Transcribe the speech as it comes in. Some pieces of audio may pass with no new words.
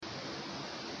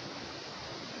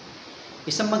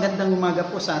Isang magandang umaga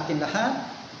po sa atin lahat,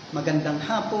 magandang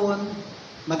hapon,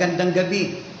 magandang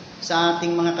gabi sa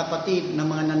ating mga kapatid na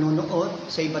mga nanonood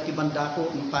sa iba't ibang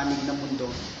dako ng panig ng mundo.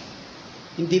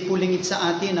 Hindi po lingid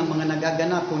sa atin ang mga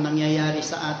nagaganap o nangyayari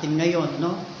sa atin ngayon,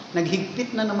 no?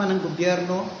 Naghigpit na naman ang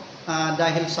gobyerno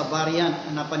dahil sa variant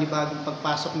na panibagong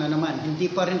pagpasok na naman.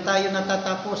 Hindi pa rin tayo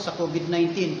natatapos sa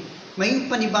COVID-19. May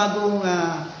panibagong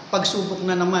pagsubok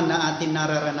na naman na atin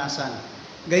nararanasan.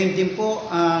 Gayon din po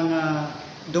ang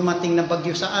dumating na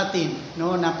bagyo sa atin,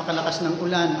 no? Napakalakas ng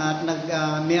ulan at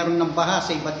meron ng baha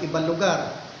sa iba't ibang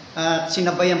lugar at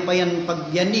sinabayan pa yan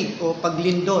pagyanig o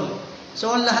paglindol.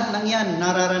 So ang lahat ng yan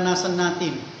nararanasan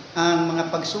natin ang mga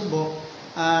pagsubok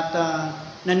at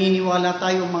naniniwala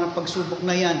tayo mga pagsubok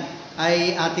na yan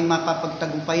ay ating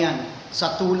mapapagtagumpayan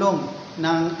sa tulong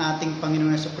ng ating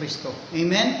Panginoon Jesucristo.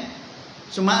 Amen?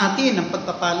 Sumaatin ang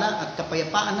pagpapala at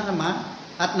kapayapaan ng Ama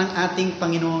at ng ating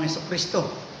Panginoong Jesucristo.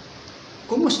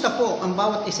 Kumusta po ang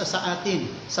bawat isa sa atin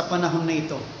sa panahon na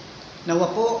ito? Nawa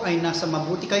po ay nasa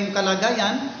mabuti kayong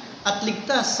kalagayan at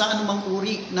ligtas sa anumang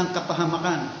uri ng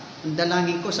kapahamakan. Ang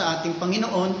dalangin ko sa ating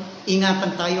Panginoon,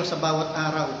 ingatan tayo sa bawat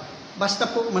araw. Basta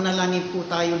po manalangin po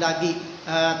tayo lagi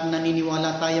at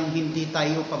naniniwala tayong hindi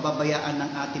tayo pababayaan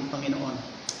ng ating Panginoon.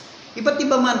 Iba't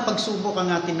iba man pagsubok ang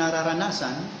ating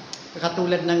nararanasan,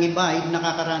 katulad ng iba ay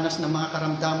nakakaranas ng mga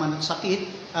karamdaman at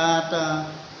sakit at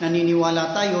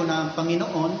naniniwala tayo na ang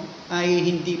Panginoon ay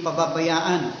hindi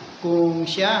pababayaan kung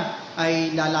siya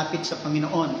ay lalapit sa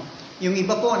Panginoon. Yung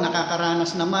iba po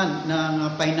nakakaranas naman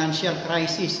ng financial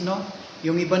crisis, no?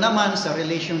 Yung iba naman sa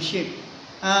relationship.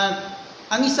 At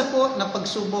ang isa po na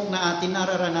pagsubok na atin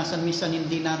nararanasan, minsan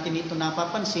hindi natin ito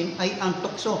napapansin, ay ang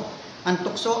tukso. Ang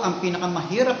tukso ang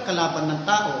pinakamahirap kalaban ng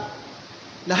tao.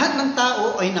 Lahat ng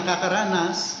tao ay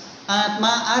nakakaranas at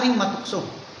maaaring matukso.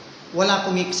 Wala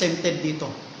pong exempted dito.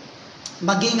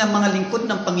 Maging ang mga lingkod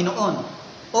ng Panginoon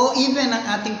o even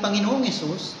ang ating Panginoong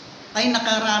Yesus ay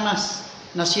nakaranas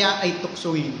na siya ay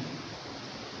tuksuin.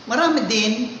 Marami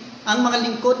din ang mga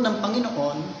lingkod ng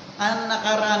Panginoon ang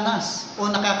nakakaranas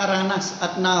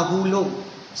at nahulog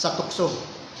sa tukso.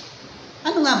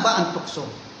 Ano nga ba ang tukso?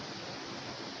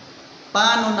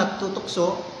 Paano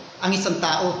nagtutukso ang isang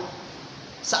tao?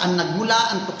 Saan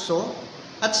nagmula ang tukso?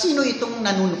 At sino itong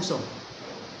nanunukso?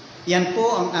 Yan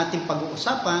po ang ating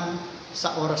pag-uusapan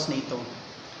sa oras na ito.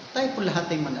 Tayo po lahat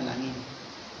ay manalangin.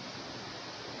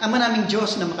 Ama naming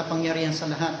Diyos na makapangyarihan sa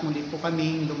lahat, muli po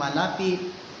kaming lumalapit.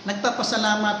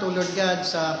 Nagpapasalamat, O Lord God,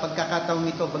 sa pagkakataong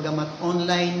ito, bagamat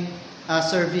online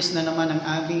service na naman ang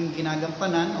aming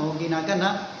ginagampanan o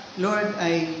ginaganap. Lord,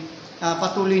 ay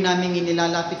patuloy naming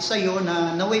inilalapit sa iyo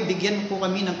na naway bigyan po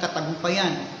kami ng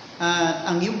katagumpayan.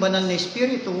 At ang iyong banal na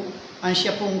Espiritu, ang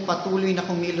siya pong patuloy na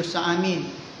kumilos sa amin.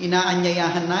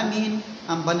 Inaanyayahan namin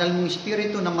ang banal mong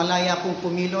Espiritu na malaya pong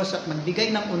pumilos at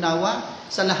magbigay ng unawa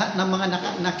sa lahat ng mga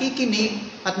nakikinig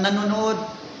at nanonood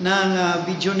ng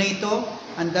video na ito.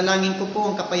 Ang dalangin ko po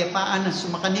ang kapayapaan ng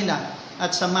sumakanila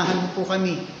at samahan mo po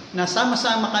kami na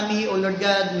sama-sama kami, O Lord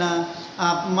God, na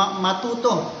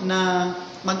matuto na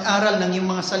mag-aral ng iyong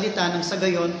mga salita nang sa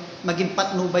gayon maging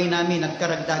patnubay namin at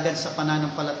karagdagan sa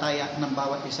pananampalataya ng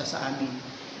bawat isa sa amin.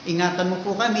 Ingatan mo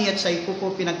po kami at sa iyo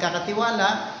po pinagkakatiwala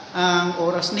ang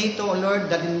oras na ito, O Lord.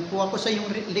 Dalhin po ako sa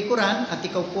iyong likuran at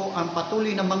ikaw po ang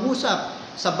patuloy na mangusap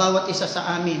sa bawat isa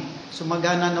sa amin.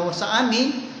 Sumagana nawa sa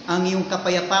amin ang iyong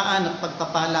kapayapaan at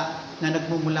pagpapala na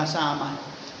nagmumula sa Ama.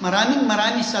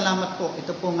 Maraming salamat po.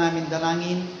 Ito po ang aming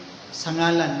dalangin sa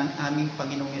ngalan ng aming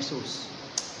Panginoong Yesus.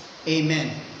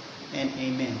 Amen and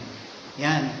amen.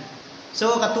 Yan.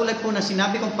 So, katulad po na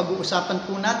sinabi kong pag-uusapan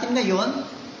po natin ngayon,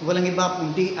 walang iba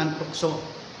kundi ang tukso.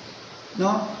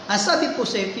 No? Ang sabi po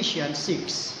sa Ephesians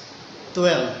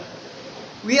 6:12,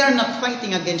 we are not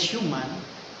fighting against human,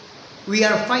 we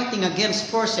are fighting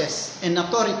against forces and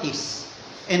authorities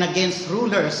and against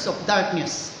rulers of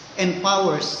darkness and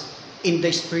powers in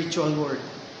the spiritual world.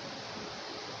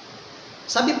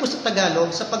 Sabi po sa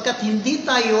Tagalog, sapagkat hindi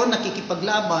tayo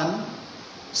nakikipaglaban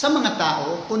sa mga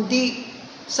tao, kundi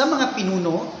sa mga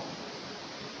pinuno,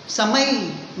 sa may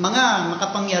mga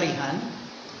makapangyarihan,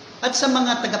 at sa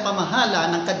mga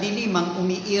tagapamahala ng kadilimang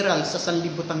umiiral sa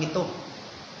sanlibutan ito.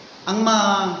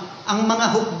 Ang mga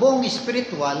hukbong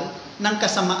espiritual ng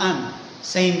kasamaan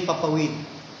sa himpapawid.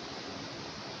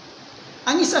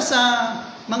 Ang isa sa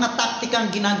mga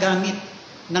taktikang ginagamit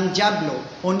ng dyablo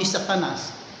o ni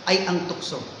Satanas ay ang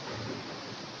tukso.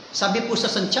 Sabi po sa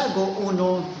Santiago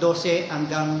 1:12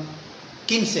 hanggang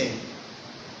 15,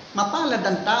 mapalad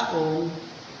ang taong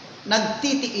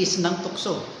nagtitiis ng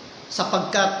tukso,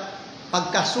 sapagkat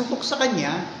pagkasubok sa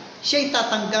kanya, siya'y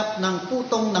tatanggap ng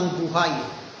putong ng buhay.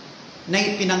 na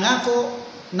ipinangako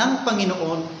ng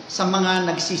Panginoon sa mga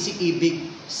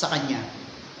nagsisiibig sa Kanya.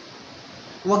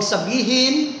 Huwag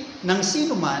sabihin ng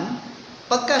sino man,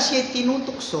 pagka siya'y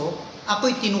tinutukso,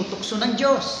 ako'y tinutukso ng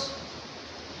Diyos.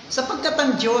 Sapagkat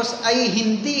ang Diyos ay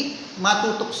hindi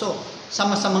matutukso sa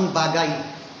masamang bagay.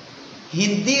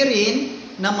 Hindi rin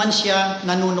naman siya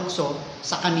nanunukso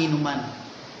sa kanino man.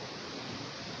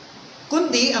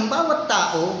 Kundi ang bawat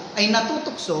tao ay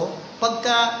natutukso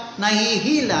pagka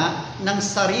nahihila ng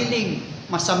sariling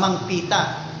masamang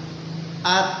pita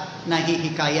at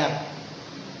nahihikayat.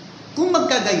 Kung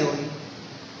magkagayoy,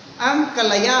 ang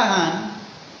kalayahan,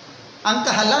 ang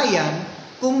kahalayan,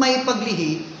 kung may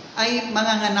paglihi, ay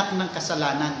manganganak ng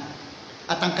kasalanan.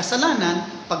 At ang kasalanan,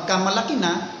 pagka malaki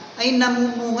na, ay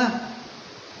namumunga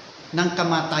ng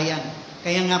kamatayan.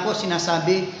 Kaya nga po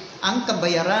sinasabi, ang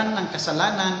kabayaran ng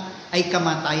kasalanan ay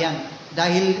kamatayan.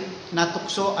 Dahil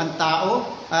natukso ang tao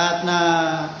at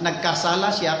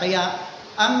nagkasala siya, kaya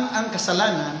ang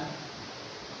kasalanan,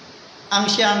 ang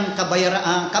siyang kabayaran,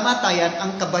 ang kamatayan,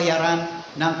 ang kabayaran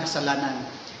ng kasalanan.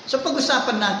 So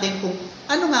pag-usapan natin kung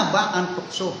ano nga ba ang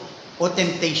tukso o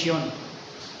temptation.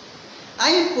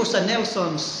 Ayon po sa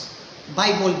Nelson's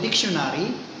Bible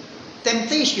Dictionary,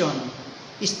 temptation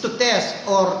is to test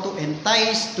or to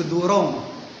entice to do wrong.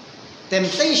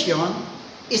 Temptation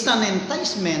is an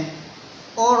enticement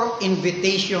or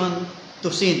invitation to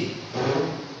sin.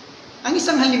 Ang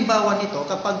isang halimbawa nito,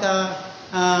 kapag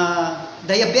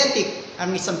diabetic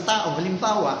ang isang tao,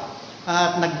 halimbawa,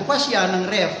 at nagbukas siya ng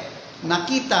ref,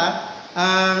 nakita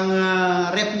ang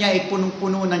ref niya ay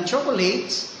punong-puno ng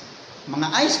chocolates, mga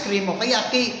ice cream o kaya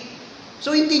cake.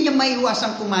 So hindi niya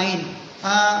maiwasang kumain.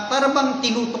 Para bang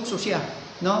tinutukso siya,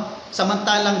 no?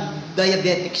 Samantalang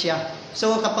diabetic siya.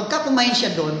 So kapag kumain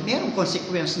siya doon, mayroong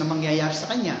consequence na mangyayari sa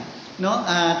kanya, no?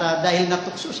 At dahil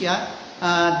natukso siya,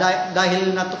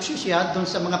 doon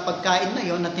sa mga pagkain na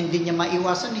yon at hindi niya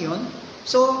maiwasan yon,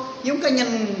 so yung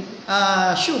kanyang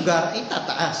sugar ay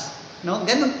tataas, no?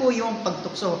 Ganun po yung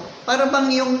pagtukso. Para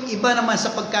bang yung iba naman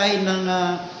sa pagkain ng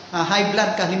high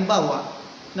blood halimbawa,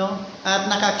 no? At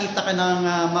nakakita ka ng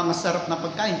mga masarap na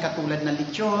pagkain katulad ng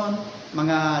lechon,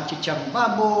 mga chicharong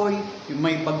baboy, yung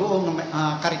may bagoong,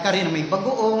 kare-kare na may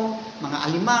bagoong, mga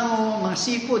alimango, mga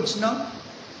seafoods, no?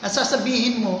 At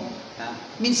sasabihin mo,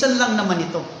 minsan lang naman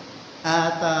ito.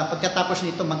 At pagkatapos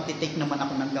nito, magtitake naman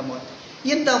ako ng gamot.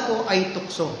 Yan daw po ay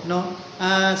tukso, no?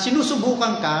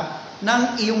 Sinusubukan ka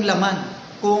ng iyong laman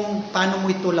kung paano mo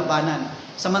ito labanan.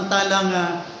 Samantalang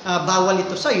bawal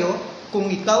ito sa'yo, kung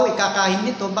ikaw ikakain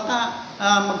nito, baka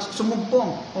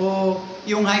magsumumpong o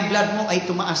yung high blood mo ay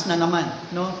tumaas na naman,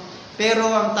 no? Pero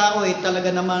ang tao ay talaga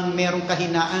namang merong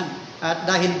kahinaan at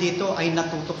dahil dito ay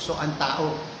natutukso ang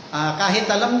tao. Kahit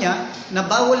alam niya na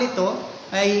bawal ito,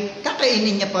 ay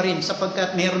kakainin niya pa rin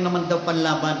sapagkat meron naman daw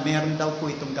panlaban, meron daw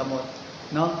po itong gamot,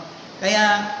 no?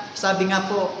 Kaya sabi nga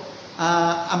po,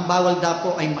 ang bawal daw po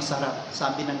ay masarap,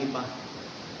 sabi ng iba.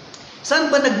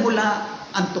 Saan ba nagmula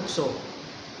ang tukso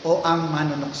o ang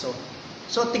manunukso?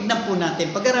 So tignan po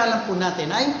natin, pag-aralan po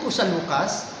natin, ayon po sa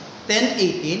Lucas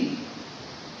 10:18,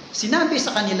 sinabi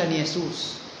sa kanila ni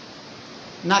Jesus,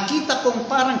 nakita kong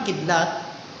parang kidlat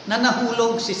na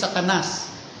nahulog si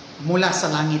Satanas mula sa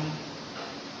langit.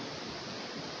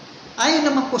 Ayon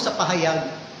naman po sa pahayag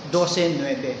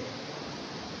 12:9,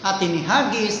 at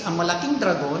inihagis ang malaking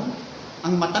dragon,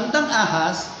 ang matandang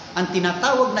ahas, ang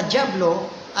tinatawag na Diablo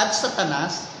at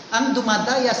Satanas, ang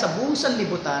dumadaya sa buong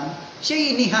sanlibutan,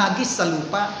 siya'y inihagis sa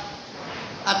lupa.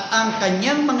 At ang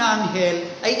kanyang mga anghel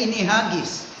ay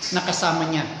inihagis na kasama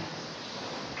niya.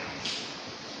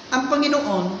 Ang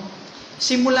Panginoon,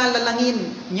 simula lalangin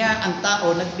niya ang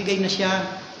tao, nagbigay na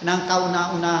siya ng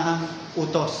kauna-unahang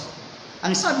utos.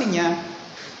 Ang sabi niya,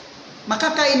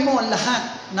 makakain mo ang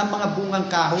lahat ng mga bungang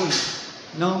kahoy,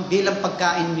 no, bilang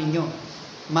pagkain ninyo,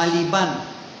 maliban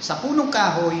sa punong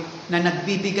kahoy na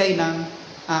nagbibigay ng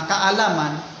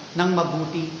kaalaman ng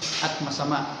mabuti at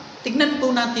masama. Tignan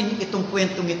po natin itong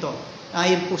kwentong ito.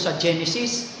 Ayon po sa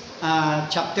Genesis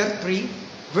chapter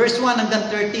 3, verse 1 hanggang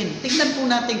 13. Tignan po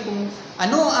natin kung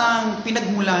ano ang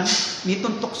pinagmulan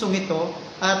nitong tuksong ito.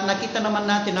 At nakita naman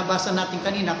natin, nabasa natin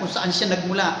kanina kung saan siya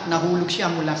nagmula, nahulog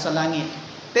siya mula sa langit.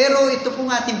 Pero ito po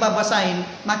ating babasahin,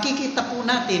 makikita po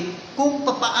natin kung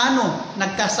papaano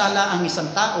nagkasala ang isang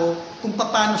tao, kung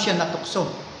papaano siya natukso,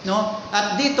 no?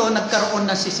 At dito nagkaroon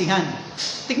ng sisihan.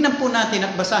 Tignan po natin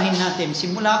at basahin natin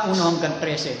simula 1 hanggang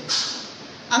 13.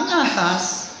 Ang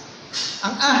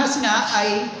ahas nga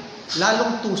ay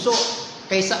lalong tuso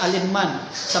kaysa alinman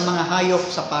sa mga hayop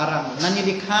sa parang na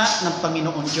nilikha ng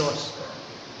Panginoon Diyos.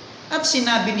 At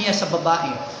sinabi niya sa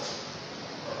babae,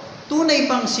 tunay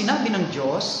bang sinabi ng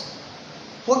Diyos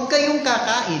huwag kayong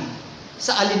kakain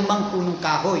sa alinmang punong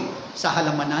kahoy sa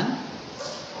halamanan.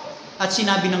 At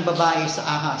sinabi ng babae sa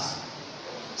ahas,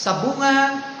 sa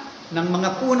bunga ng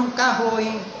mga punong kahoy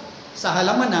sa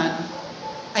halamanan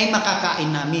ay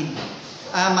makakakain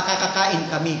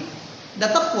kami.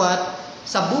 Datapwat,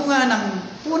 sa bunga ng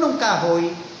punong kahoy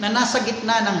na nasa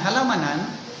gitna ng halamanan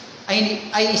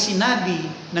ay sinabi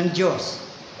ng Diyos,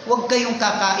 huwag kayong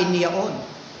kakain niyaon,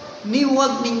 ni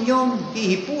huwag ninyong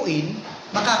hihipuin,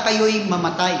 baka kayo'y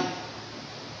mamatay.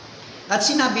 At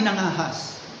sinabi ng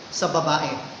ahas sa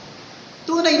babae,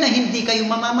 tunay na hindi kayo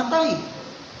mamamatay,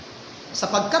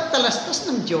 sapagkat talastas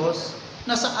ng Diyos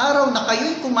na sa araw na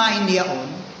kayo'y kumain niyaon,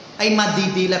 ay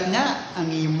madidilat nga ang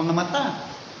iyong mga mata.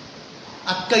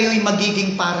 At kayo'y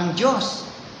magiging parang Diyos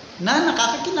na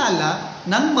nakakakilala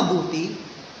ng mabuti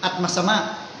at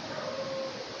masama.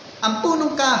 Ang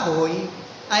punong kahoy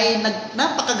ay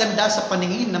napakaganda sa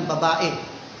paningin ng babae.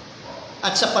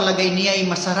 At sa palagay niya ay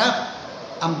masarap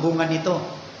ang bunga nito.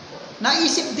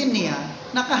 Naisip din niya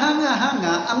na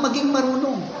kahanga-hanga ang maging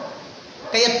marunong.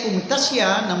 Kaya't pumunta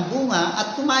siya ng bunga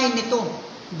at kumain nito.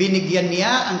 Binigyan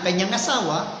niya ang kanyang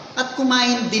asawa at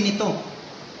kumain din ito.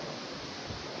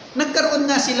 Nagkaroon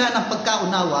nga sila ng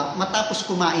pagkaunawa matapos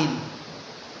kumain.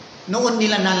 Noon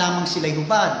nila nalamang sila'y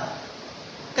hubad.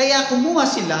 Kaya kumuha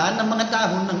sila ng mga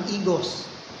dahon ng igos.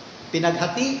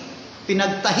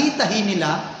 Pinagtahi-tahi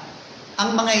nila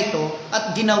ang mga ito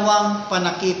at ginawang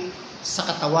panakip sa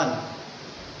katawan.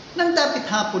 Nang dapit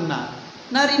hapon na,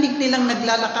 narinig nilang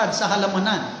naglalakad sa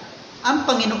halamanan ang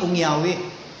Panginoong Yahweh.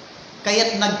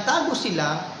 Kaya't nagtago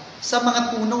sila sa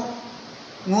mga puno.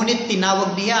 Ngunit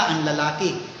tinawag niya ang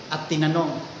lalaki at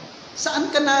tinanong,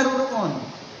 saan ka naroroon?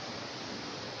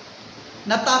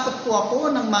 Natakot po ako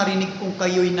nang marinig kong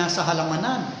kayo'y nasa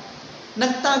halamanan.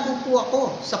 Nagtago po ako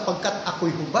sapagkat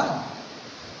ako'y hubad.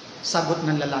 Sagot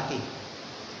ng lalaki.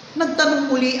 Nagtanong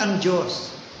muli ang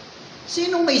Diyos,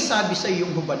 sinong may sabi sa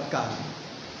iyong hubad ka?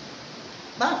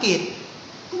 Bakit?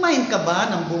 Kumain ka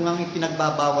ba ng bungang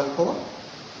ipinagbabawal ko?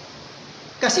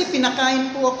 Kasi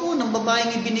pinakain po ako ng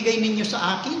babaeng ibinigay ninyo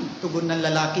sa akin, tugon ng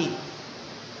lalaki.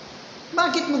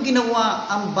 Bakit mo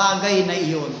ginawa ang bagay na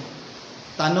iyon?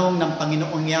 Tanong ng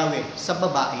Panginoong Yahweh sa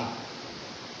babae.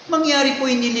 Mangyari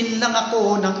po'y nilinlang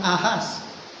ako ng ahas,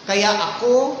 kaya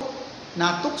ako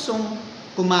natuksong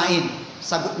kumain.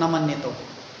 Sagot naman nito.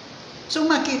 So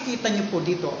makikita niyo po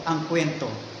dito ang kwento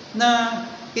na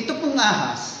ito pong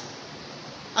ahas,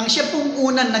 ang siya pong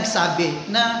unang nagsabi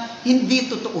na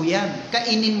hindi totoo yan.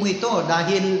 Kainin mo ito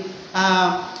dahil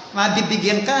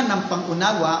mabibigyan ka ng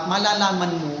pangunawa,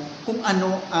 malalaman mo kung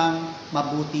ano ang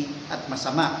mabuti at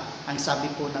masama. Ang sabi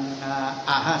po ng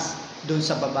ahas doon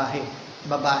sa babae.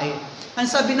 Ang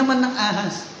sabi naman ng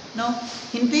ahas, no,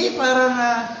 hindi parang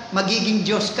magiging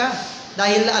Diyos ka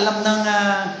dahil alam ng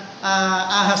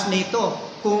ahas na ito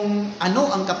kung ano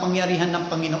ang kapangyarihan ng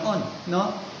Panginoon,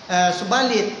 no?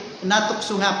 Subalit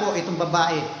natukso nga po itong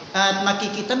babae at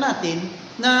makikita natin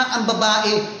na ang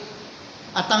babae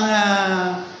at ang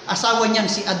asawa niyang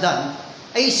si Adan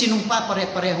ay sinumpa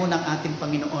pare-pareho ng ating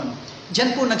Panginoon.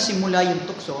 Diyan po nagsimula yung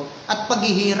tukso at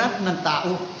paghihirap ng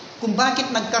tao. Kung bakit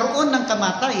nagkaroon ng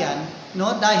kamatayan,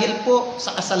 no, dahil po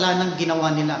sa kasalanan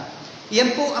ginawa nila.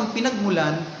 Yan po ang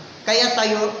pinagmulan, kaya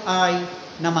tayo ay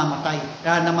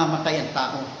namamatay ang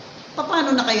tao.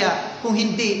 Paano na kaya kung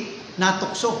hindi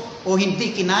natukso o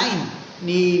hindi kinain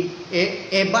ni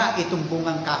Eva itong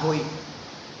bungang kahoy?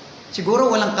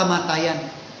 Siguro walang kamatayan.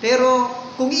 Pero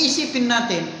kung iisipin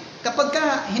natin, kapag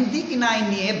hindi kinain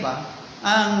ni Eva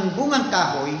ang bungang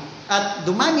kahoy at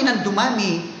dumami ng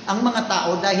dumami ang mga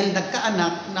tao dahil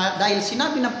nagkaanak, dahil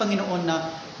sinabi ng Panginoon na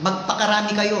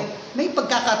magpakarami kayo, may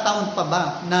pagkakataon pa ba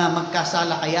na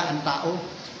magkasala kaya ang tao?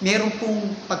 Meron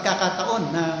pong pagkakataon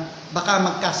na baka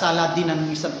magkasala din ng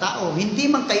isang tao. Hindi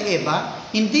man kay Eva,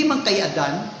 hindi man kay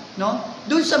Adan, no?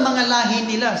 Doon sa mga lahi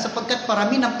nila, sapagkat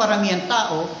parami ang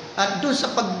tao, at doon sa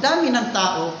pagdami ng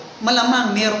tao,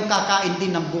 malamang merong kakain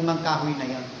din ng bungang kahoy na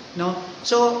yan, no?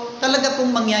 So, talaga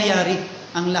pong mangyayari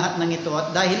ang lahat ng ito.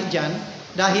 At dahil dyan,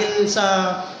 dahil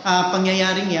sa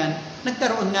pangyayaring yan,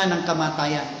 nagkaroon nga ng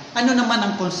kamatayan. Ano naman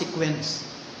ang consequence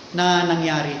na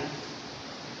nangyari?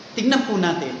 Tingnan po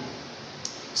natin.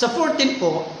 Sa 14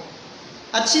 po,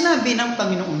 at sinabi ng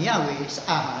Panginoong Yahweh sa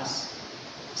ahas,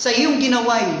 sa iyong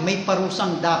ginaway may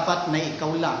parusang dapat na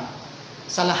ikaw lang.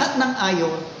 Sa lahat ng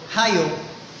hayop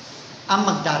ang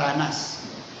magdaranas.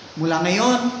 Mula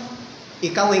ngayon,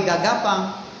 ikaw ay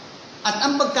gagapang at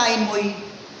ang pagkain mo'y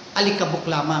alikabok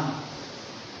lamang.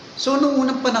 So, noong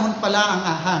unang panahon pala ang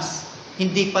ahas,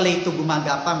 hindi pala ito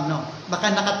gumagapang, no?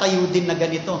 Baka nakatayo din na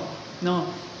ganito. No?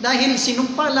 Dahil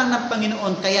sinumpa lang ng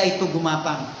Panginoon, kaya ito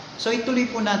gumapang. So ituloy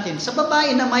po natin. Sa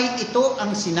babae na may ito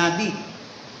ang sinabi,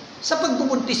 sa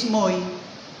pagbubuntis mo'y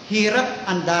hirap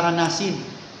ang daranasin,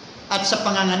 at sa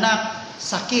panganganak,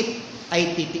 sakit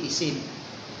ay titiisin.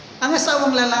 Ang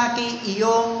asawang lalaki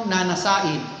iyong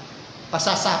nanasain,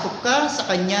 pasasakop ka sa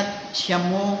kanya't siya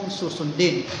mong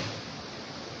susundin.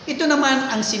 Ito naman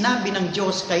ang sinabi ng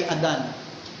Diyos kay Adan.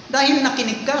 Dahil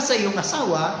nakinig ka sa iyong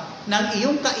asawa, ng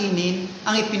iyong kainin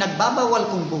ang ipinagbabawal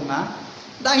kong bunga,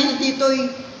 dahil dito'y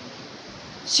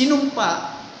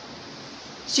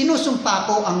sinusumpa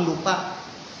ko ang lupa.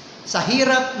 Sa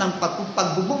hirap ng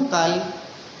pagbubungkal,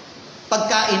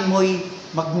 pagkain mo'y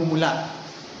magmumula.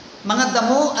 Mga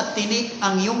damo at tinik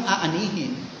ang iyong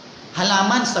aanihin,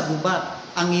 halaman sa gubat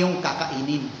ang iyong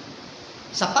kakainin.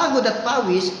 Sa pagod at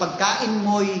pawis, pagkain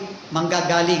mo'y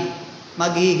manggagaling,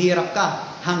 maghihirap ka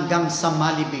hanggang sa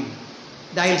malibing.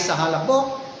 Dahil sa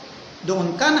halabok,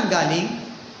 doon ka nanggaling,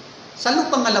 sa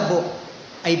lupang halabok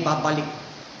ay babalik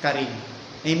ka rin.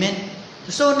 Amen?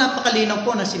 So, napakalinaw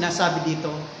po na sinasabi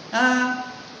dito.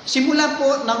 Simula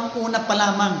po ng una pa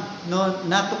lamang, no,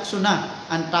 natukso na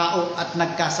ang tao at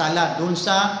nagkasala doon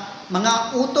sa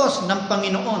mga utos ng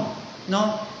Panginoon. No?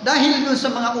 Dahil doon sa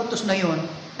mga utos na yon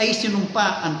ay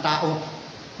sinumpa ang tao.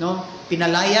 No?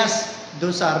 Pinalayas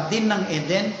doon sa Hardin ng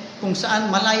Eden, kung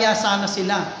saan malaya sana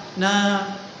sila na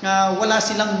wala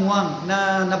silang muwang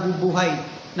na nabubuhay,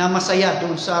 na masaya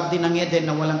doon sa Hardin ng Eden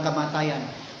na walang kamatayan.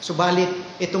 Subalit,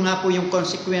 ito nga po yung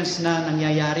consequence na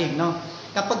nangyayari. No?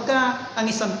 Kapag ang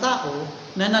isang tao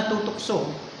na natutukso,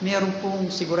 mayroon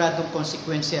pong siguradong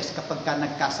consequences kapag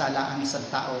nagkasala ang isang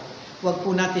tao. Huwag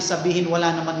po natin sabihin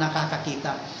wala naman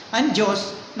nakakakita. Ang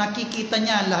Diyos, nakikita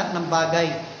niya lahat ng bagay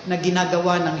na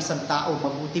ginagawa ng isang tao,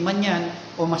 mabuti man yan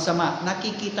o masama,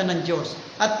 nakikita ng Diyos.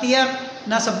 At tiyak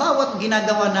na sa bawat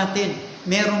ginagawa natin,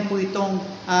 meron po itong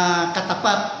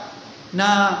katapat na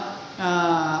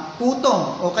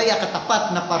putong o kaya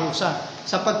katapat na parusa.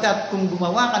 Sapagkat kung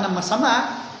gumawa ka ng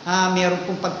masama, meron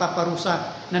pong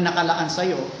pagpaparusa na nakalaan sa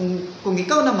iyo. Kung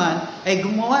ikaw naman ay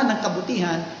gumawa ng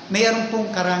kabutihan, mayroon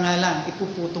pong karangalan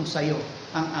ipuputong sa iyo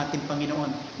ang ating Panginoon.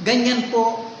 Ganyan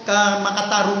po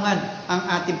makatarungan ang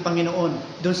ating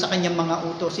Panginoon doon sa kanyang mga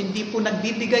utos. Hindi po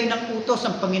nagbibigay ng utos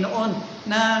ang Panginoon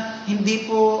na hindi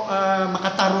po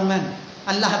makatarungan.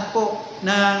 Ang lahat po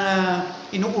na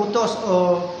inuutos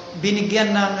o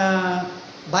binigyan ng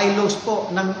bylaws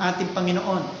po ng ating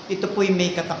Panginoon, ito po'y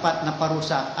may katapat na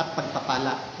parusa at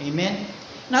pagpapala. Amen?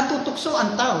 Natutukso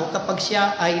ang tao kapag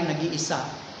siya ay nag-iisa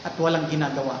at walang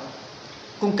ginagawa.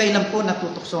 Kung kailan po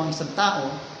natutukso ang isang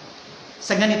tao,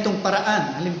 sa ganitong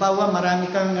paraan, halimbawa marami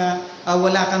kang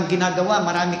wala kang ginagawa,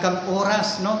 marami kang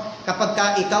oras, no? Kapag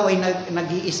ikaw ay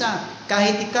nag-iisa,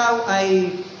 kahit ikaw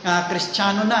ay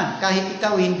Kristiyano na, kahit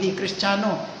ikaw hindi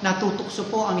Kristiyano, natutukso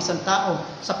po ang isang tao.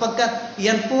 Sapagkat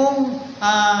yan pong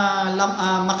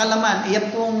makalaman, yan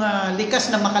pong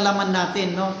likas na makalaman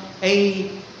natin, no?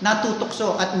 Ay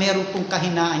natutukso at meron pong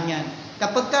kahinaan yan.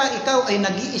 Kapag ikaw ay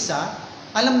nag-iisa,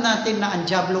 alam natin na ang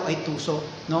dyablo ay tuso,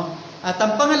 no? At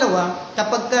ang pangalawa,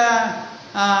 kapag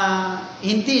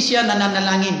hindi siya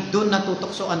nananalangin, doon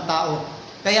natutukso ang tao.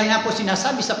 Kaya nga po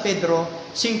sinasabi sa Pedro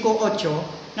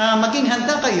 5:8 na maging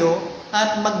handa kayo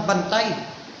at magbantay.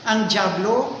 Ang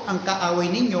dyablo, ang kaaway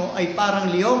ninyo, ay parang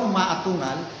leong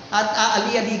umaatungal at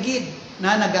aalialigid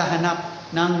na naghahanap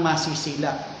ng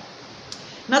masisila.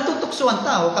 Natutukso ang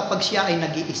tao kapag siya ay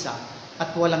nag-iisa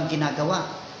at walang ginagawa.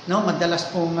 No, madalas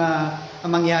pong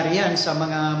mangyari yan sa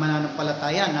mga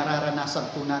mananampalataya,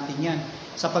 nararanasan po natin yan.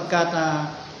 Sapagkat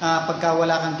pagka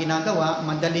wala kang ginagawa,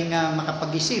 madaling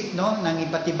makapag-isip, no, ng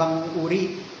iba't ibang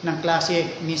uri ng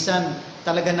klase. Minsan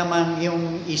talaga naman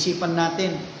yung isipan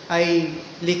natin ay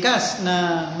likas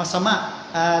na masama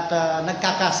at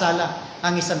nagkakasala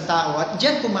ang isang tao. At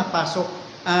diyan pumapasok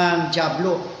ang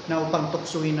dyablo na upang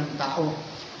tuksuin ng tao.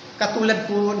 Katulad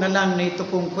po na lang na ito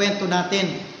pong kwento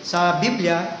natin sa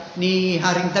Biblia ni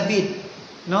Haring David.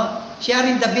 No? Si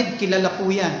Haring David, kilala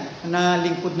po yan na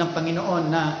lingkod ng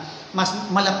Panginoon na mas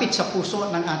malapit sa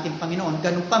puso ng ating Panginoon.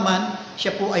 Ganun pa man,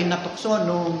 siya po ay natukso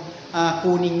nung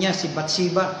kunin niya si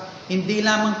Bathsheba. Hindi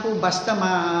lamang po basta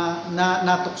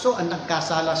natukso ang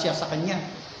nagkasala siya sa kanya.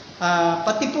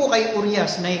 Pati po kay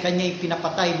Urias na kanya'y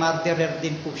pinapatay, murderer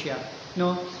din po siya.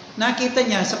 No? Nakita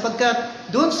niya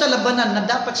sapagkat doon sa labanan na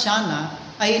dapat siya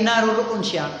ay naroroon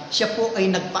siya po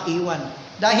ay nagpaiwan.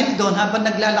 Dahil doon, habang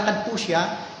naglalakad po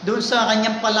siya, doon sa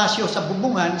kanyang palasyo sa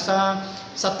bubungan,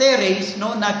 sa terrace,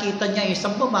 no, nakita niya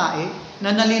isang babae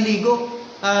na naliligo.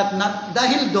 At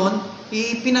dahil doon,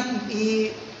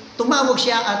 tumawag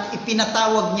siya at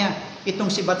ipinatawag niya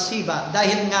itong si Bathsheba.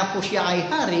 Dahil nga po siya ay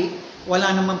hari,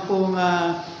 Wala naman pong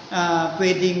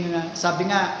pwedeng, sabi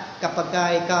nga, kapag ka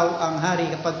ikaw ang hari,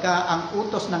 kapag ka ang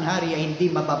utos ng hari ay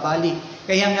hindi mababalik.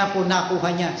 Kaya nga po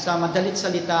nakuha niya sa madalit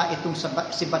salita itong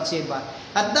si Batseba.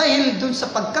 At dahil dun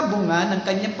sa pagkabunga ng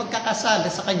kanyang pagkakasala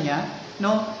sa kanya,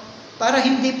 no, para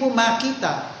hindi po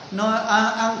makita, no,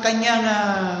 ang kanyang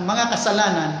mga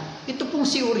kasalanan, ito pong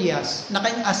si Urias, na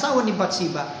kanyang asawa ni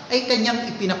Batseba, ay kanyang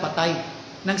ipinapatay.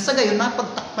 Nang sa gayon,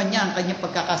 mapagtakpan niya ang kanyang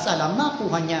pagkakasala,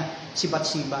 makuha niya si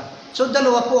Batseba. So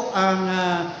dalawa po ang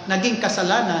naging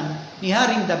kasalanan ni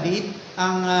Haring David,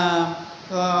 ang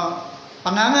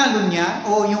pangangalo niya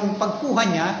o yung pagkuha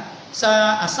niya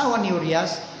sa asawa ni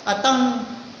Urias at ang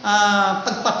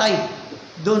pagpatay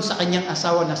doon sa kanyang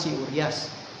asawa na si Urias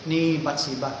ni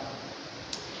Batseba.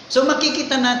 So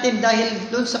makikita natin dahil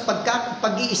doon sa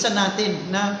pag-iisa natin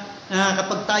na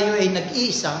kapag tayo ay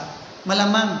nag-iisa,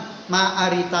 malamang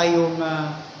maaari tayong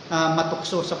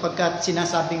matukso sapagkat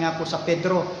sinasabi nga po sa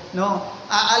Pedro, no,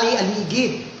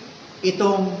 aali-aligid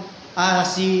itong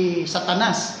si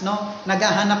Satanas, no,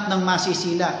 naghahanap ng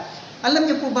masisila. Alam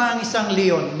niyo po ba ang isang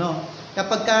leon, no,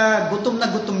 kapag gutom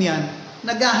na gutom yan,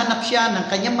 naghahanap siya ng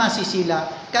kanyang masisila.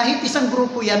 Kahit isang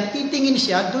grupo yan, titingin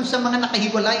siya dun sa mga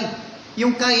nakahiwalay.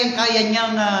 Yung kayang-kaya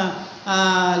niyang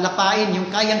lapain,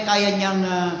 yung kayang-kaya niyang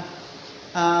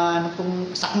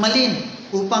sakmalin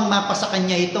upang mapasa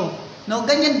kanya ito. No,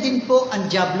 ganyan din po ang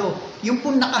dyablo. Yung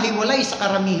po nakahiwalay sa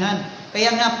karamihan.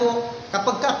 Kaya nga po,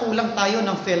 kapag kulang tayo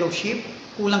ng fellowship,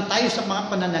 kulang tayo sa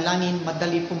mga pananalangin,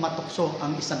 madali po matukso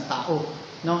ang isang tao.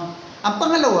 No? Ang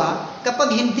pangalawa,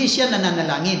 kapag hindi siya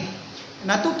nananalangin.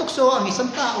 Natutukso ang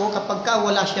isang tao kapag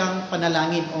wala siyang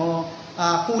panalangin o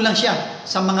kulang siya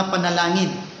sa mga panalangin.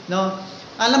 No?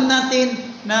 Alam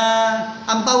natin na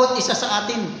ang bawat isa sa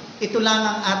atin, ito lang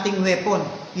ang ating weapon,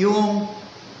 yung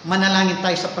manalangin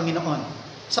tayo sa Panginoon.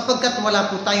 Sapagkat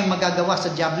wala po tayong magagawa sa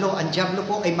dyablo. Ang dyablo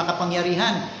po ay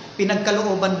makapangyarihan.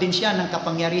 Pinagkalooban din siya ng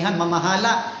kapangyarihan,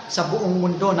 mamahala sa buong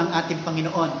mundo ng ating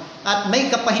Panginoon. At may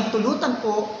kapahintulutan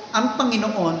po ang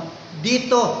Panginoon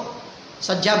dito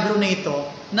sa dyablo na ito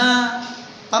na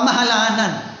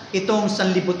pamahalaanan itong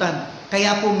sanlibutan.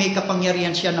 Kaya po may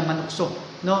kapangyarihan siya na manukso.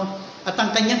 No? At ang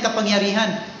kanyang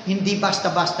kapangyarihan, hindi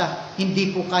basta-basta,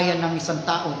 hindi po kaya ng isang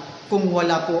tao kung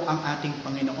wala po ang ating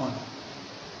Panginoon.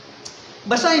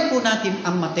 Basahin po natin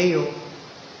ang Mateo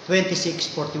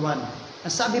 26:41.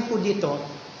 Ang sabi po dito,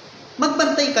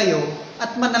 magbantay kayo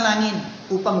at manalangin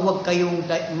upang huwag kayong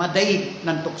madaig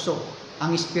ng tukso.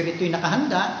 Ang espiritu'y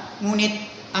nakahanda, ngunit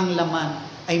ang laman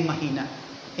ay mahina.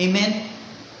 Amen?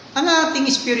 Ang ating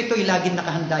espiritu'y laging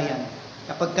nakahanda yan.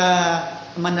 Kapag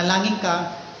manalangin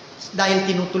ka, dahil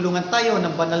tinutulungan tayo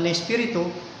ng banal na espiritu,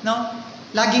 no?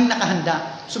 Laging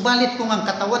nakahanda. Subalit kung ang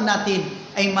katawan natin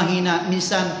ay mahina,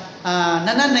 minsan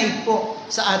nananaig po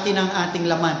sa atin ang ating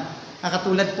laman.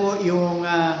 Katulad po yung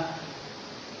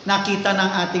nakita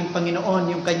ng ating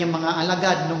Panginoon, yung kanyang mga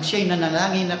alagad, nung siya'y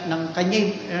nanalangin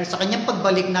sa kanyang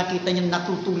pagbalik, nakita niya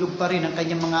natutulog pa rin ang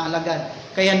kanyang mga alagad.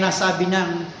 Kaya nasabi ng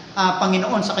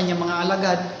Panginoon sa kanyang mga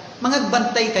alagad,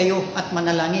 magbantay kayo at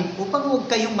manalangin upang huwag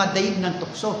kayong madaig ng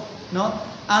tukso. No?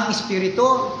 Ang espiritu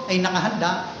ay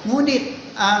nakahanda, ngunit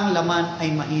ang laman ay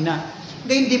mahina.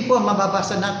 Gayun din po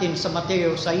mababasa natin sa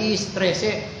Mateo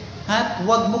 6:13. At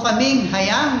huwag mo kaming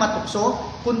hayaang matukso,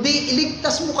 kundi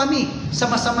iligtas mo kami sa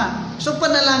masama. So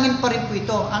panalangin pa rin po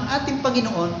ito. Ang ating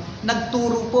Panginoon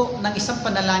nagturo po ng isang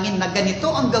panalangin na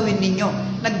ganito ang gawin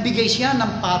ninyo. Nagbigay siya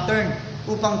ng pattern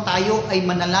upang tayo ay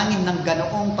manalangin ng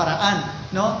ganoong paraan.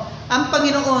 No? Ang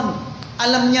Panginoon,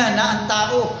 alam niya na ang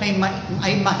tao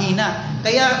ay mahina.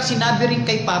 Kaya sinabi rin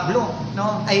kay Pablo,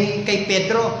 no, ay kay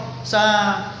Pedro sa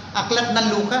aklat ng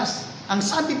Lucas. Ang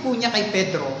sabi po niya kay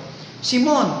Pedro,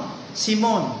 Simon,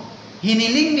 Simon,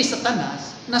 hiniling ni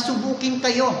Satanas na subukin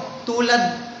kayo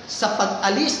tulad sa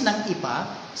pag-alis ng ipa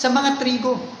sa mga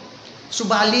trigo.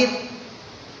 Subalit,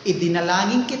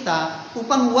 idinalangin kita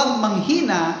upang huwag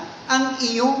manghina ang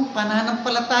iyong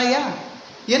pananampalataya.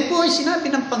 Yan po ay sinabi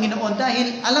ng Panginoon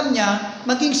dahil alam niya,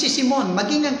 maging si Simon,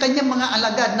 maging ang kanyang mga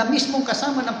alagad na mismong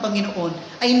kasama ng Panginoon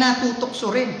ay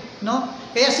natutokso rin. No?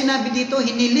 Kaya sinabi dito,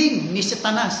 hiniling ni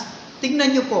Satanas.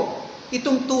 Tingnan niyo po,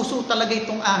 itong tuso talaga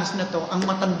itong ahas na to, ang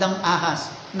matandang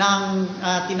ahas ng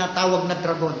tinatawag na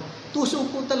dragon. Tuso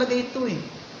po talaga ito eh.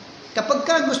 Kapag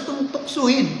ka gustong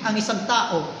tuksuhin ang isang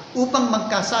tao upang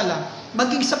magkasala,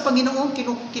 maging sa Panginoon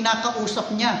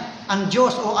kinakausap niya ang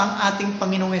Diyos o ang ating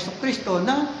Panginoong Jesucristo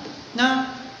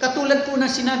na katulad po na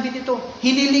sinabi dito,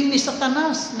 hiniling ni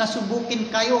Satanas na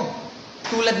subukin kayo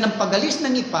tulad ng pagalis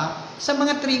ng ipa sa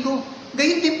mga trigo.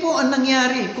 Gayun din po ang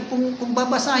nangyari kung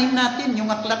babasahin natin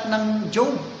yung aklat ng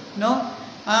Job, no?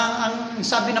 Ang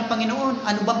sabi ng Panginoon,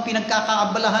 ano bang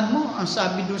pinagkakaabalahan mo? Ang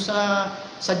sabi doon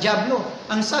sa dyablo.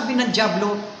 Ang sabi ng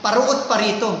dyablo, paruot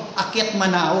parito, akyat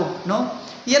manao, no?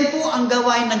 Yan po ang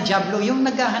gawain ng dyablo, yung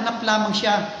naghahanap lamang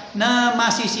siya na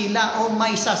masisila o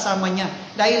maisasama niya.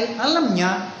 Dahil alam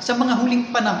niya, sa mga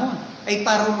huling panahon ay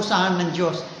parurusahan ng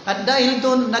Diyos. At dahil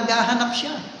doon, naghahanap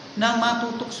siya na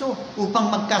matutukso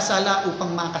upang magkasala,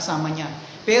 upang makasama niya.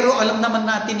 Pero alam naman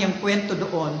natin yung kwento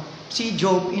doon, si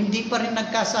Job hindi pa rin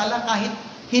nagkasala kahit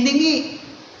hiningi.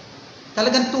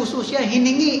 Talagang tuso siya,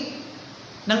 hiningi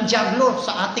ng dyablo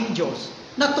sa ating Diyos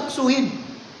na tuksuhin.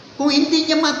 Kung hindi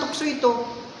niya matukso ito,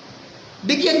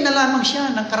 bigyan na lamang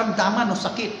siya ng karamdaman o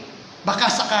sakit. Baka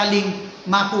sakaling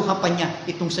makuha pa niya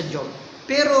itong sa Job.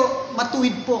 Pero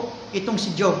matuwid po itong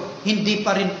si Job, hindi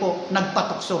pa rin po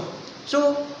nagpatukso.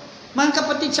 So, mga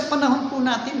kapatid, sa panahon po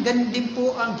natin, ganun din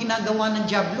po ang ginagawa ng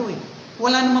dyablo.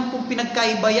 Wala naman pong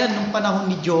pinagkaiba yan nung panahon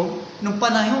ni Job, nung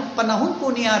panahon po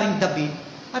ni Haring David,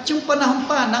 at yung panahon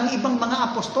pa ng ibang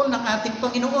mga apostol ng ating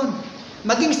Panginoon.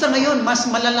 Maging sa ngayon, mas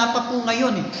malala pa po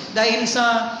ngayon dahil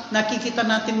sa nakikita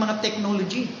natin mga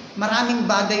technology. Maraming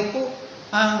bagay po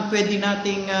ang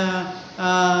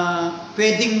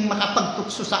pwedeng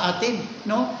makapagtukso sa atin,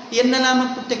 no? Yan na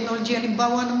lamang po technology,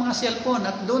 halimbawa ng mga cellphone,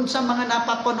 at doon sa mga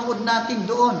napapanood natin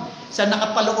doon sa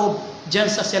nakapaloob diyan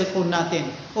sa cellphone natin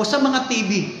o sa mga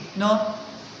TV, no?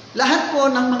 Lahat po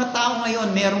ng mga tao ngayon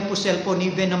meron po cellphone,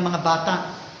 even ng mga bata,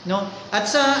 no? At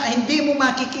sa hindi mo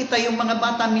makikita yung mga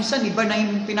bata, minsan iba na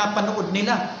yung pinapanood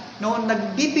nila, no?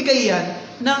 Nagbibigay yan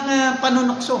ng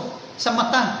panunokso sa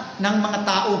mata ng mga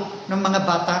tao, ng mga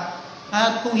bata.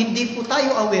 At kung hindi po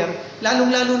tayo aware,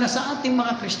 lalong-lalo na sa ating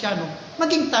mga Kristiyano,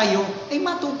 maging tayo ay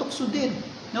matutokso din,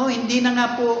 no? Hindi na nga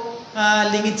po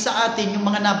lingid sa atin yung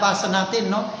mga nabasa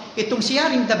natin, no? Itong si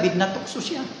Haring David, natukso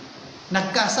siya.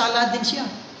 Nagkasala din siya,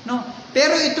 no?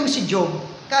 Pero itong si Job,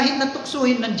 kahit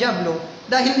natuksuhin ng dyablo,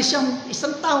 dahil siyang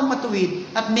isang taong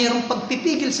matuwid at mayroong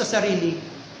pagpipigil sa sarili,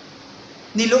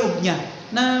 niloob niya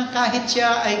na kahit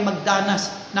siya ay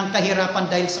magdanas ng kahirapan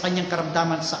dahil sa kanyang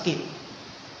karamdaman sakit,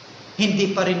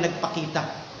 hindi pa rin nagpakita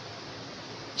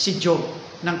si Job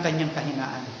ng kanyang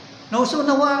kahinaan. No, so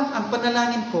nawa ang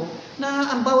panalangin ko na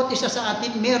ang bawat isa sa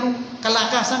atin mayroong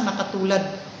kalakasan na katulad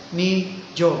ni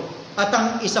Job. At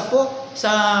ang isa po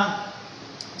sa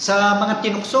mga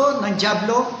tinukso ng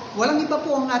dyablo, walang iba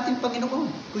po ang ating Panginoon.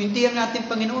 Kung hindi ang ating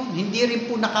Panginoon, hindi rin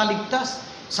po nakaligtas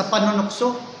sa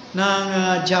panunukso ng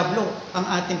dyablo ang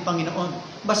ating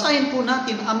Panginoon. Basahin po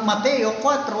natin ang Mateo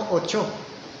 4:8.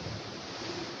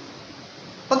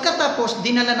 Pagkatapos,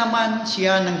 dinala naman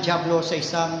siya ng dyablo sa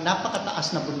isang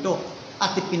napakataas na bundok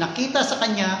at ipinakita sa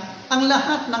kanya ang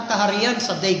lahat ng kaharian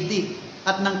sa daigdig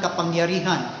at ng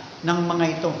kapangyarihan ng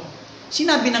mga ito.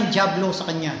 Sinabi ng dyablo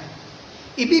sa kanya,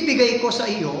 ibibigay ko sa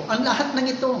iyo ang lahat ng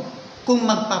ito kung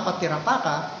magpapatira pa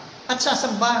ka at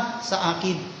sasamba sa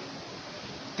akin.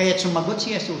 Kaya't sumagot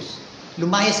si Jesus,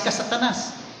 lumayas ka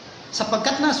Satanas,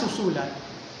 sapagkat nasusulat,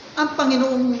 ang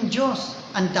Panginoong mong Diyos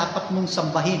ang dapat mong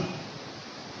sambahin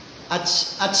at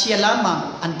siya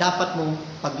lamang ang dapat mong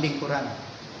paglingkuran.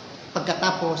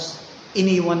 Pagkatapos,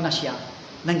 iniwan na siya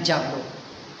ng dyablo.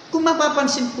 Kung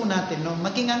mapapansin po natin, no,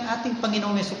 maging ang ating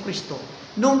Panginoong Jesucristo,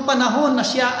 noong panahon na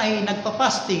siya ay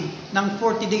nagpapasting ng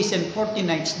 40 days and 40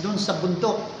 nights doon sa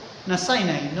bundok na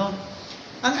Sinai, no,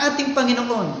 ang ating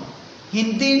Panginoon,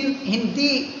 hindi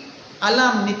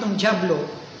alam nitong dyablo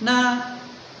na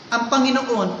ang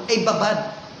Panginoon ay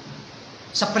babad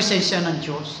sa presensya ng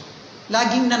Diyos.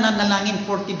 Laging nananalangin,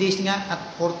 40 days nga at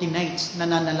 40 nights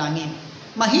nananalangin.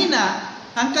 Mahina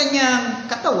ang kanyang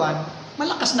katawan,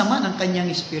 malakas naman ang kanyang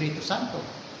Espiritu Santo,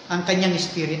 ang kanyang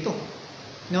Espiritu.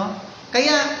 No?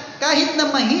 Kaya kahit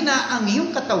na mahina ang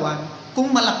iyong katawan,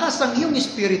 kung malakas ang iyong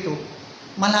Espiritu,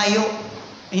 malayo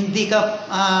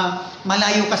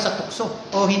ka sa tukso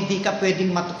o hindi ka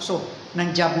pwedeng matukso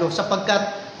ng dyablo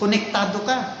sapagkat konektado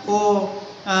ka o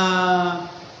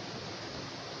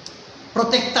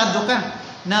protektado ka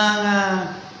ng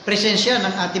presensya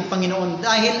ng ating Panginoon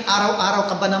dahil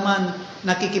araw-araw ka ba naman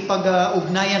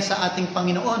nakikipag-ugnayan sa ating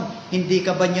Panginoon? Hindi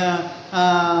ka ba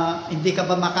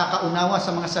makakaunawa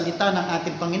sa mga salita ng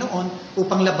ating Panginoon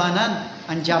upang labanan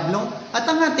ang dyablo? At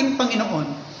ang ating Panginoon,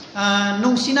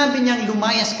 nung sinabi niyang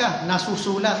lumayas ka,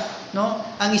 nasusulat, no?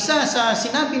 Ang isa sa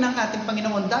sinabi ng ating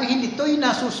Panginoon, dahil ito'y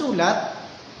nasusulat,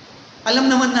 alam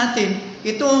naman natin,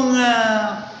 itong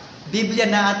Biblia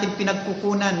na ating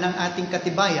pinagkukunan ng ating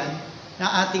katibayan,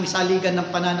 na ating saligan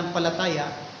ng pananampalataya,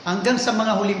 hanggang sa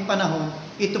mga huling panahon,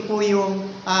 ito po yung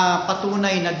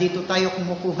patunay na dito tayo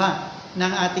kumukuha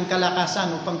ng ating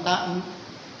kalakasan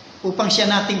upang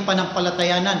siya nating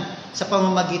panampalatayanan sa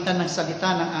pamamagitan ng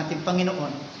salita ng ating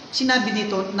Panginoon. Sinabi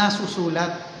dito,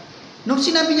 nasusulat. Nung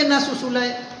sinabi niya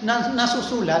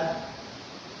nasusulat,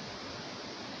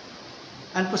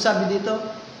 ano po sabi dito?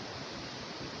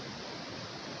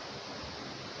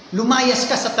 Lumayas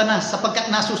ka, Satanas,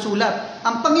 sapagkat nasusulat,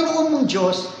 ang Panginoon mong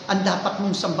Diyos ang dapat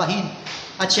mong sambahin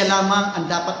at siya lamang ang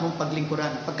dapat mong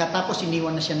paglingkuran. Pagkatapos,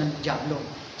 iniwan na siya ng dyablo.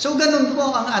 So, ganun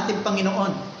po ang ating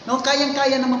Panginoon. No?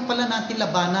 Kayang-kaya naman pala natin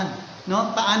labanan.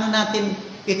 No? Paano natin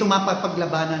ito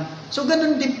mapapaglabanan? So,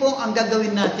 ganun din po ang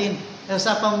gagawin natin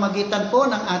sa pamamagitan po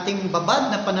ng ating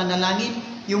babad na pananalangin,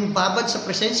 yung babad sa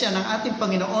presensya ng ating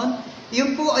Panginoon,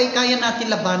 yun po ay kaya natin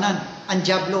labanan ang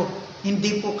dyablo.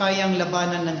 Hindi po kayang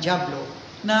labanan ng dyablo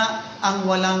na ang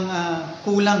walang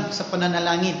kulang sa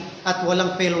pananalangin at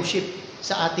walang fellowship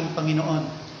sa ating Panginoon.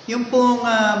 Yung pong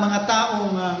mga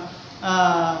taong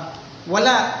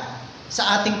wala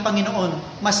sa ating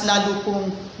Panginoon, mas lalo pong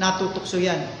natutukso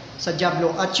yan sa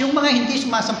dyablo. At yung mga hindi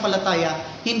sumasampalataya,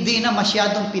 hindi na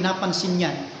masyadong pinapansin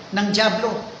yan ng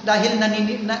dyablo dahil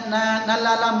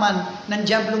nalalaman ng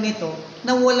dyablo ito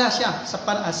na wala siya sa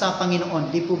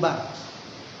Panginoon. Di po ba?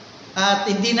 At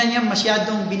hindi na niya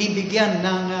masyadong binibigyan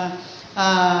ng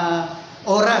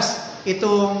oras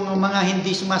itong mga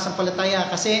hindi sumasampalataya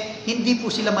kasi hindi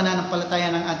po sila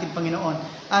mananampalataya ng ating Panginoon.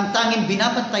 Ang tanging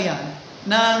binabantayan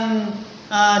ng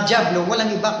dyablo,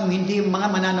 walang iba kung hindi mga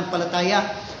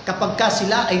mananampalataya. Kapag ka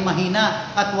sila ay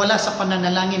mahina at wala sa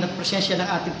pananalangin at presensya ng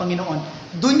ating Panginoon,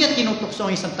 doon niya tinutukso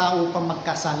ang isang tao upang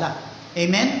magkasala.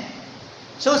 Amen?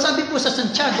 So sabi po sa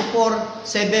Santiago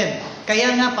 4:7,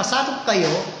 kaya nga pasakop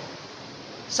kayo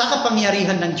sa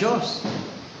kapangyarihan ng Diyos.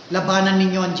 Labanan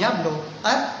ninyo ang dyablo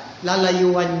at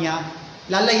lalayuan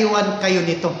kayo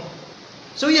nito.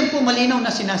 So yan po malinaw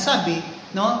na sinasabi,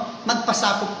 no?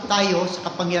 Magpasakop tayo sa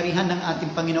kapangyarihan ng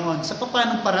ating Panginoon. Sa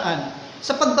paanong paraan?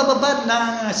 Sa pagbababad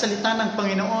ng salita ng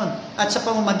Panginoon at sa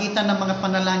pamamagitan ng mga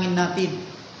panalangin natin.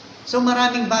 So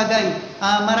maraming bagay,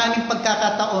 maraming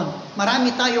pagkakataon,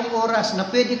 marami tayong oras na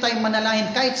pwede tayong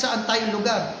manalangin kahit saan tayong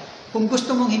lugar. Kung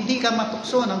gusto mong hindi ka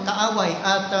matukso ng kaaway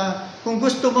at kung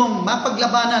gusto mong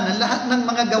mapaglabanan ang lahat ng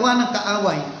mga gawa ng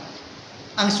kaaway,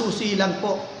 ang susi lang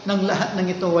po ng lahat ng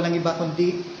ito, walang iba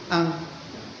kundi ang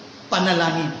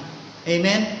panalangin.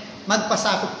 Amen?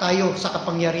 Magpasakop tayo sa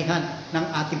kapangyarihan ng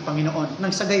ating Panginoon.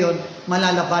 Nang sa gayon,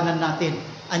 malalabanan natin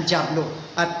ang dyablo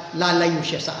at lalayo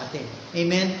siya sa atin.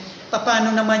 Amen?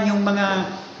 Paano naman yung mga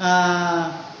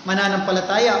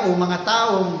mananampalataya o mga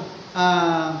taong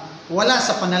wala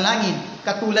sa panalangin,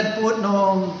 katulad po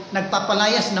nung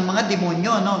nagpapalayas ng mga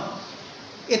demonyo, no?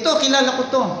 Ito, kilala ko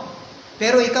to,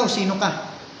 pero ikaw, sino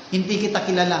ka? Hindi kita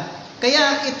kilala.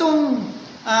 Kaya itong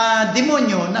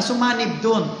demonyo na sumanib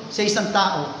doon sa isang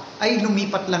tao, ay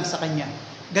lumipat lang sa kanya.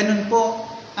 Ganun po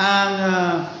ang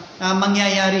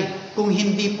mangyayari kung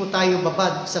hindi po tayo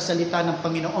babad sa salita ng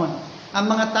Panginoon. Ang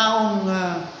mga taong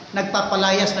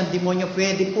nagpapalayas ng demonyo,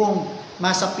 pwede pong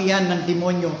masapian ng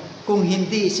demonyo kung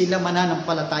hindi sila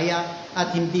mananampalataya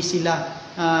at hindi sila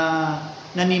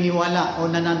naniniwala o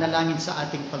nananalangin sa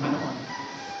ating Panginoon.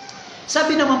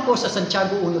 Sabi naman po sa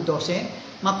Santiago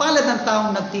 1:12, mapalad ang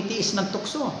taong nagtitiis ng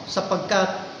tukso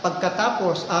sapagkat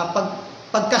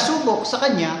pagkasubok sa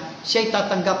kanya, siya'y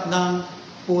tatanggap ng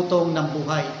putong ng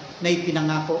buhay na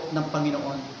ipinangako ng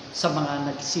Panginoon sa mga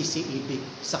nagsisiibig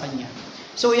sa kanya.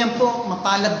 So yan po,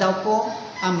 mapalad daw po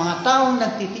ang mga taong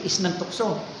nagtitiis ng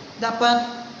tukso.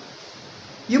 Dapat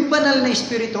yung banal na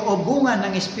espiritu o bunga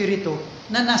ng espiritu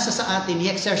na nasa sa atin,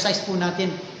 i-exercise po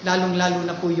natin, lalong-lalo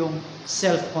na po yung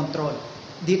self-control.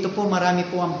 Dito po marami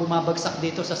po ang bumabagsak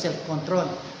dito sa self-control.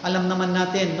 Alam naman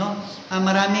natin, no?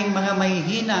 Maraming mga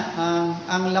mahihina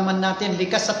ang laman natin,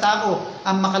 likas sa tao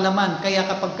ang makalaman. Kaya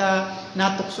kapag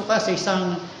natukso ka sa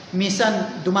isang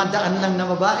minsan dumadaan lang na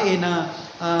babae na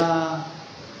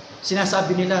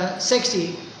sinasabi nila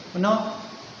sexy, no?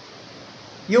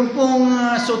 Yung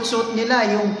pong suit-suit nila,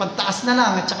 yung pagtaas na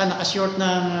lang at saka naka-short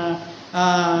ng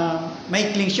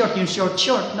maikling short, yung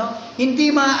short, no?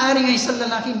 Hindi maaari ng isang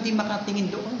lalaki hindi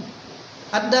makatingin doon.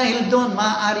 At dahil doon,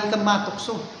 maaari kang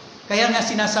matukso. Kaya nga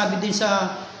sinasabi din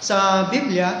sa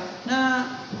Biblia na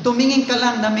tumingin ka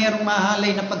lang na mayroong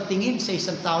mahalay na pagtingin sa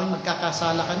isang tao,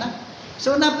 magkakasala ka na.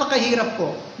 So napakahirap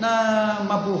po na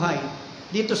mabuhay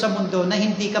dito sa mundo na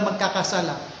hindi ka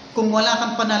magkakasala. Kung wala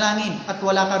kang panalangin at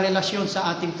wala kang relasyon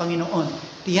sa ating Panginoon,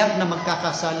 tiyak na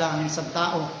magkakasala ang isang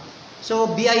tao. So,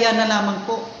 biyaya na lamang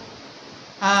po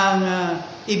ang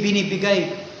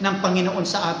ibinibigay ng Panginoon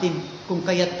sa atin kung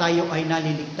kaya't tayo ay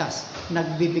naliligtas,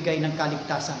 nagbibigay ng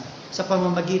kaligtasan sa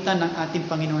pamamagitan ng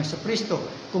ating Panginoon Jesucristo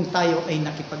kung tayo ay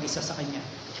nakipag-isa sa Kanya.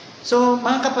 So,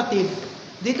 mga kapatid,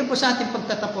 dito po sa ating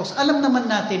pagtatapos, alam naman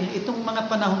natin itong mga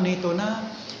panahon na ito na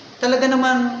talaga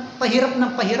naman pahirap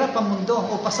ng pahirap ang mundo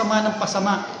o pasama ng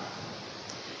pasama.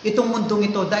 Itong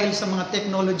mundong ito dahil sa mga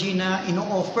technology na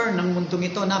ino-offer ng mundong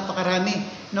ito, napakarami,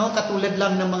 no? Katulad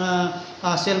lang ng mga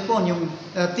cellphone, yung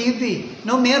TV,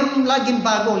 no? Meron laging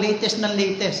bago, latest na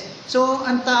latest. So,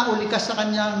 ang tao likas sa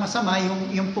kanyang masama,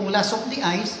 yung pong lust of the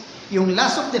eyes, yung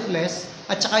lust of the flesh,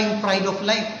 at saka yung pride of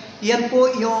life. Yan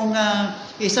po yung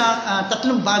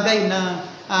tatlong bagay na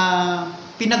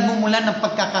pinagmumulan ng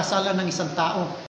pagkakasala ng isang tao.